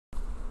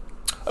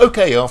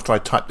Okay, after I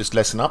typed this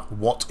lesson up,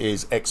 what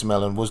is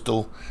XML and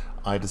WSDL,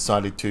 I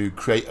decided to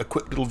create a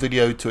quick little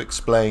video to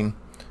explain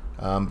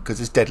because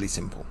it's deadly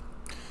simple.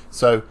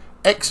 So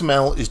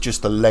XML is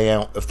just the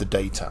layout of the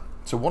data.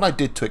 So what I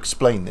did to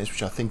explain this,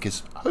 which I think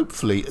is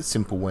hopefully a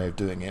simple way of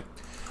doing it,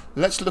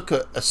 let's look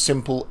at a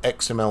simple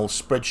XML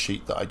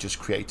spreadsheet that I just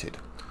created.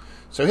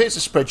 So here's a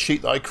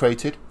spreadsheet that I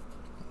created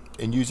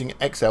in using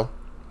Excel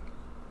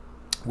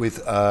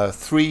with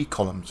 3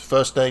 columns: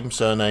 first name,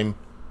 surname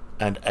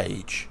and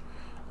age.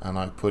 And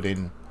I put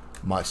in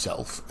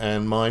myself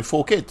and my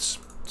 4 kids.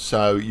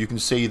 So you can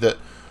see that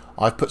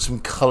I've put some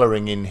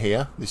colouring in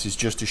here. This is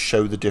just to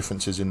show the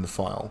differences in the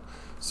file.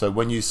 So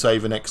when you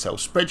save an Excel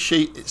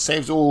spreadsheet, it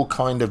saves all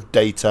kind of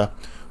data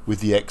with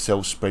the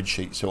Excel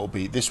spreadsheet. So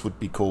this would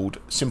be called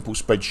simple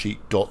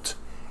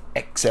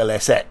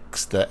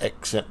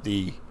spreadsheet.xlsx,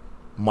 the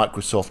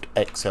Microsoft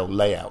Excel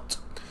layout.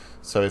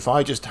 So if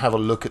I just have a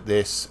look at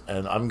this,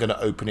 and I'm going to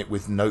open it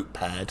with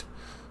Notepad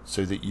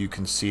so that you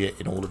can see it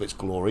in all of its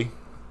glory.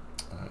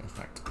 In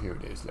fact, here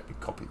it is. Let me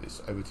copy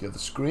this over to the other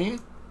screen.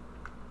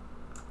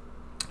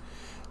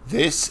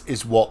 This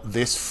is what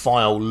this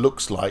file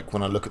looks like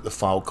when I look at the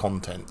file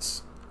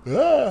contents.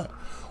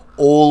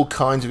 All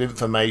kinds of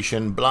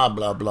information, blah,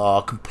 blah,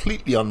 blah,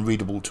 completely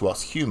unreadable to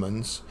us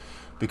humans,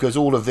 because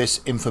all of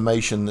this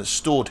information that's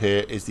stored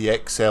here is the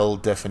Excel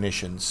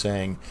definition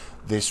saying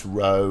this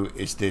row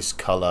is this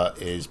color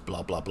is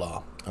blah, blah,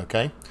 blah.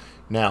 Okay?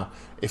 Now,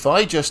 if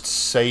I just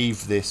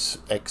save this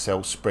Excel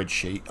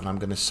spreadsheet, and I'm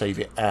going to save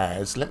it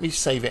as, let me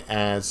save it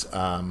as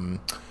a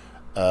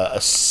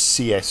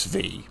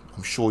CSV.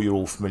 I'm sure you're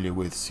all familiar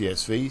with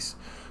CSVs,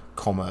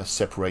 comma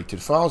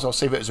separated files. I'll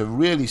save it as a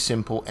really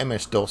simple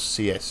MS-DOS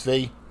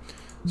CSV.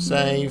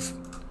 Save.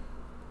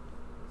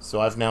 So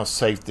I've now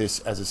saved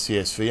this as a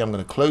CSV. I'm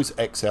going to close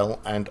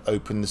Excel and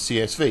open the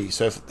CSV.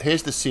 So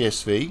here's the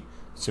CSV,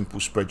 simple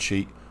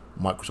spreadsheet,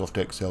 Microsoft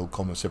Excel,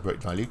 comma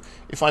separated value.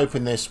 If I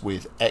open this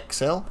with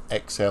Excel,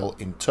 Excel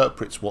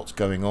interprets what's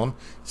going on.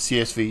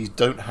 CSVs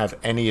don't have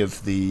any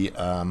of the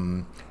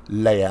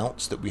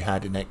layouts that we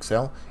had in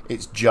Excel.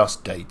 It's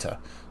just data.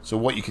 So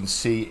what you can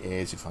see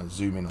is, if I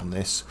zoom in on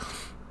this,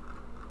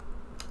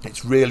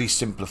 it's really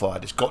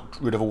simplified. It's got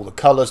rid of all the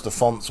colors, the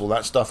fonts, all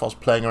that stuff I was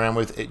playing around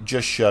with. It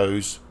just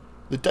shows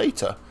the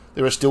data.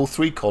 There are still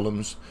 3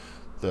 columns.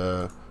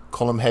 The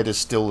column header is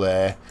still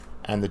there,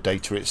 and the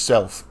data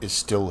itself is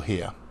still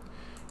here.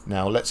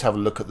 Now let's have a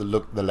look at the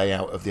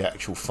layout of the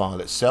actual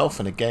file itself.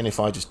 And again, if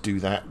I just do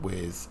that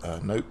with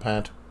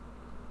Notepad,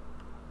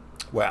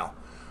 wow,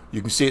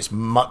 you can see it's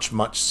much,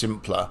 much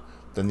simpler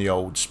than the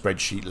old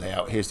spreadsheet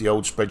layout. Here's the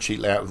old spreadsheet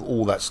layout with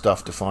all that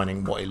stuff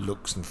defining what it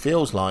looks and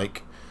feels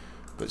like.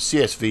 But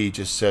CSV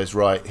just says,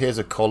 right, here's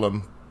a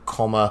column,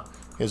 comma,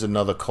 here's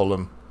another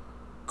column,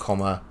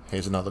 comma,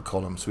 here's another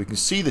column. So we can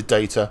see the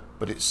data,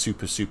 but it's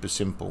super, super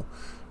simple.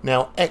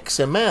 Now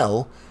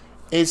XML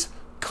is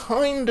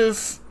kind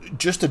of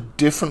just a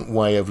different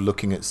way of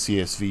looking at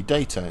CSV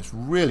data. It's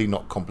really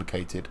not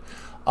complicated.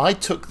 I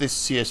took this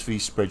CSV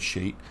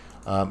spreadsheet,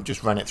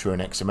 just ran it through an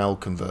XML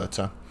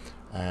converter,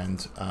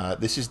 and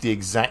this is the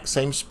exact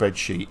same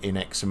spreadsheet in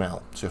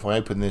XML. So if I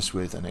open this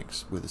with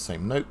the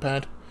same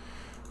Notepad,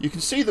 you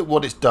can see that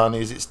what it's done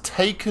is it's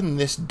taken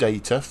this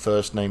data,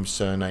 first name,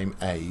 surname,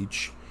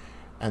 age,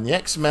 and the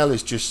XML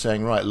is just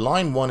saying, right,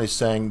 line 1 is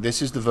saying this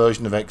is the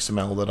version of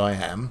XML that I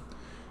am,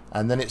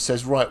 and then it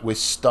says, right, we're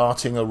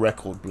starting a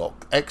record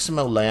block.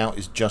 XML layout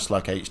is just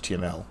like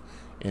HTML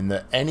in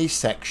that any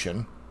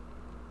section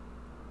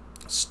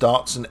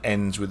starts and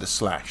ends with a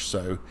slash.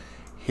 So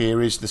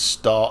here is the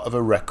start of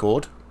a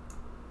record,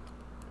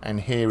 and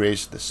here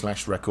is the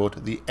slash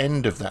record, the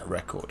end of that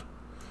record.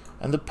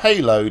 And the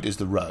payload is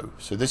the row.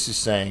 So this is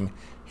saying,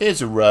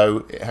 here's a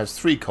row, it has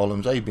 3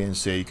 columns, A, B, and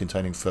C,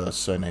 containing first,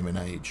 surname, and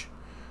age.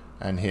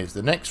 And here's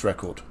the next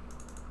record.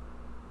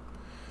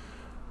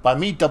 By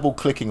me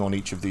double-clicking on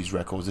each of these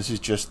records, this is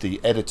just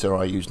the editor,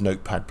 I use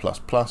Notepad++,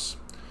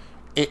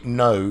 it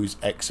knows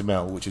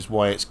XML, which is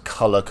why it's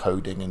color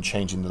coding and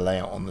changing the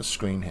layout on the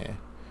screen here.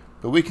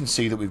 But we can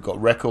see that we've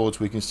got records,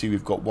 we can see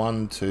we've got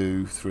 1,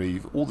 2,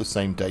 3, all the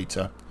same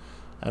data,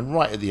 and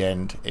right at the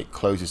end it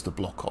closes the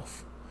block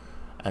off.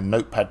 And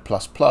Notepad++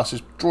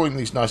 is drawing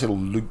these nice little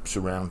loops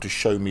around to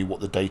show me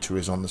what the data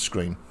is on the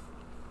screen.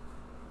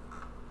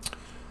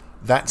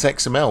 That's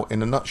XML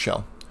in a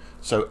nutshell.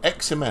 So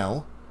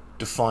XML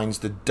defines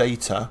the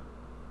data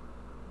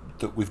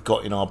that we've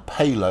got in our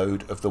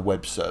payload of the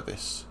web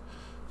service.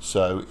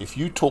 So if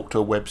you talk to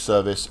a web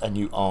service and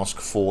you ask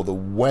for the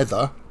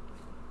weather,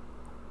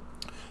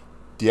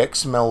 the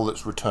XML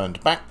that's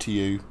returned back to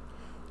you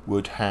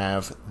would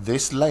have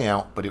this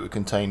layout, but it would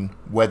contain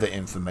weather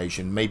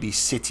information, maybe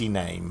city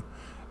name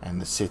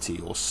and the city,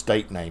 or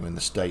state name and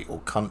the state, or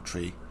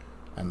country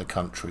and the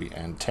country,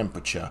 and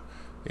temperature.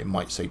 It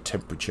might say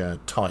temperature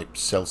type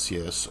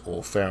Celsius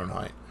or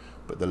Fahrenheit,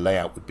 but the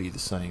layout would be the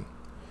same.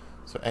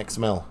 So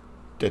XML,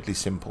 deadly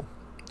simple.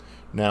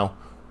 Now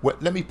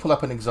let me pull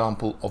up an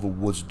example of a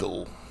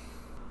WSDL.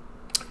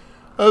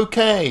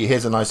 Okay,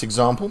 here's a nice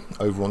example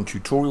over on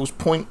Tutorials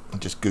Point. I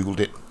just googled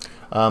it.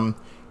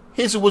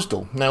 Here's a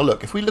WSDL. Now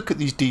look, if we look at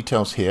these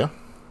details here,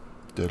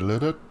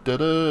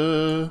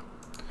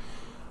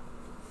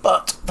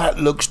 but that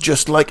looks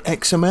just like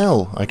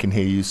XML, I can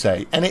hear you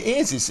say. And it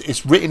is,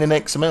 it's written in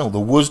XML. The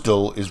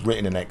WSDL is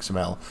written in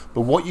XML.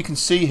 But what you can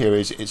see here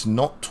is it's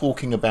not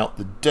talking about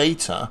the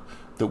data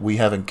that we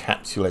have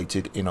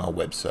encapsulated in our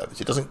web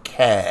service. It doesn't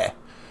care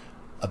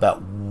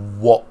about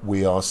what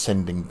we are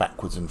sending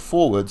backwards and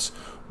forwards.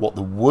 What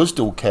the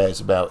WSDL cares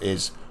about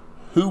is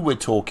who we're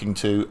talking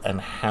to and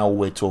how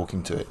we're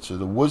talking to it. So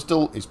the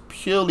WSDL is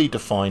purely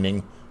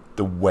defining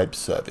the web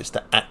service,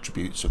 the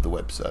attributes of the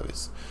web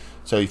service.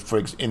 So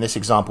in this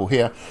example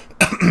here,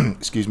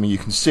 excuse me, you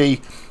can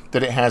see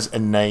that it has a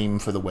name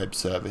for the web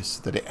service,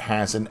 that it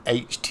has an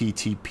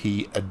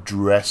HTTP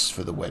address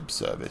for the web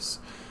service.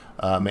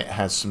 It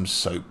has some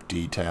SOAP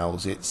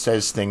details. It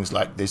says things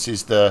like this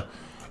is the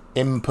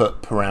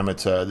input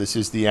parameter, this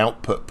is the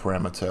output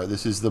parameter,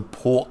 this is the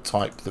port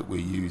type that we're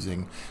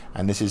using,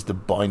 and this is the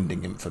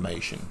binding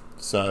information.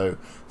 So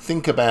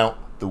think about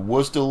the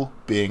WSDL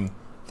being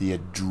the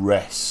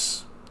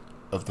address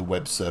of the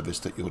web service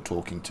that you're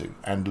talking to,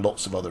 and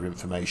lots of other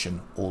information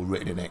all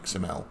written in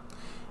XML.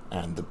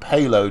 And the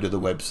payload of the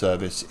web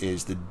service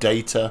is the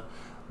data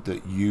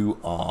that you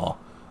are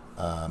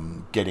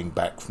getting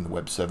back from the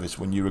web service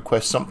when you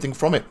request something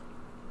from it.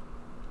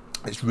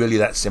 It's really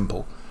that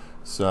simple.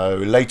 So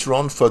later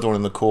on, further on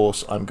in the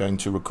course, I'm going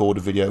to record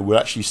a video. We'll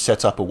actually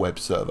set up a web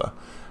server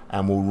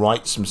and we'll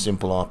write some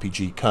simple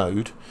RPG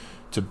code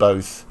to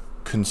both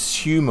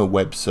consume a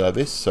web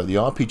service. So the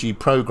RPG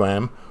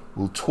program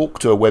will talk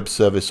to a web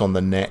service on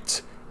the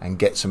net and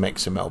get some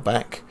XML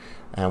back.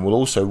 And we'll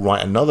also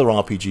write another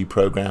RPG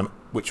program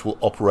which will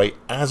operate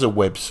as a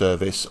web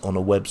service on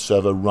a web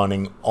server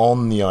running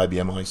on the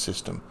ibm-i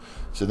system.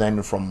 So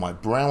then from my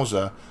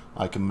browser,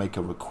 I can make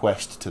a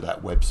request to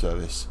that web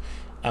service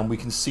and we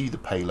can see the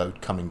payload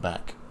coming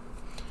back.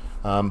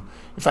 In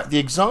fact, the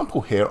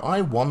example here,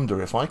 I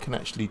wonder if I can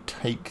actually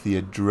take the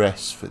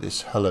address for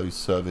this hello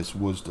service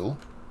WSDL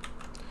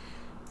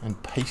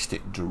and paste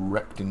it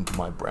direct into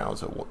my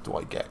browser. What do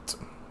I get?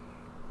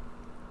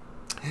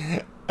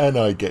 And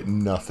I get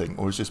nothing.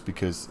 Or is this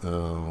because,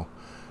 oh,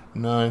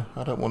 no,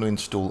 I don't want to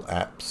install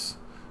apps.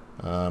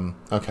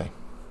 Okay,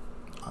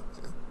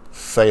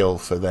 fail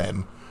for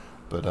them,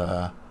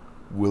 but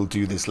we'll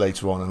do this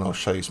later on and I'll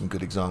show you some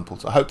good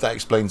examples. I hope that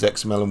explains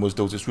XML and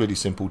WSDLs. It's really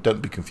simple,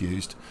 don't be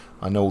confused.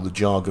 I know all the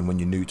jargon when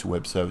you're new to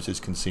web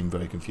services can seem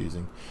very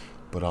confusing,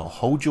 but I'll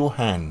hold your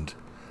hand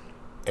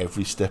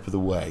every step of the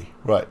way.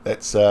 Right,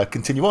 let's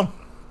continue on.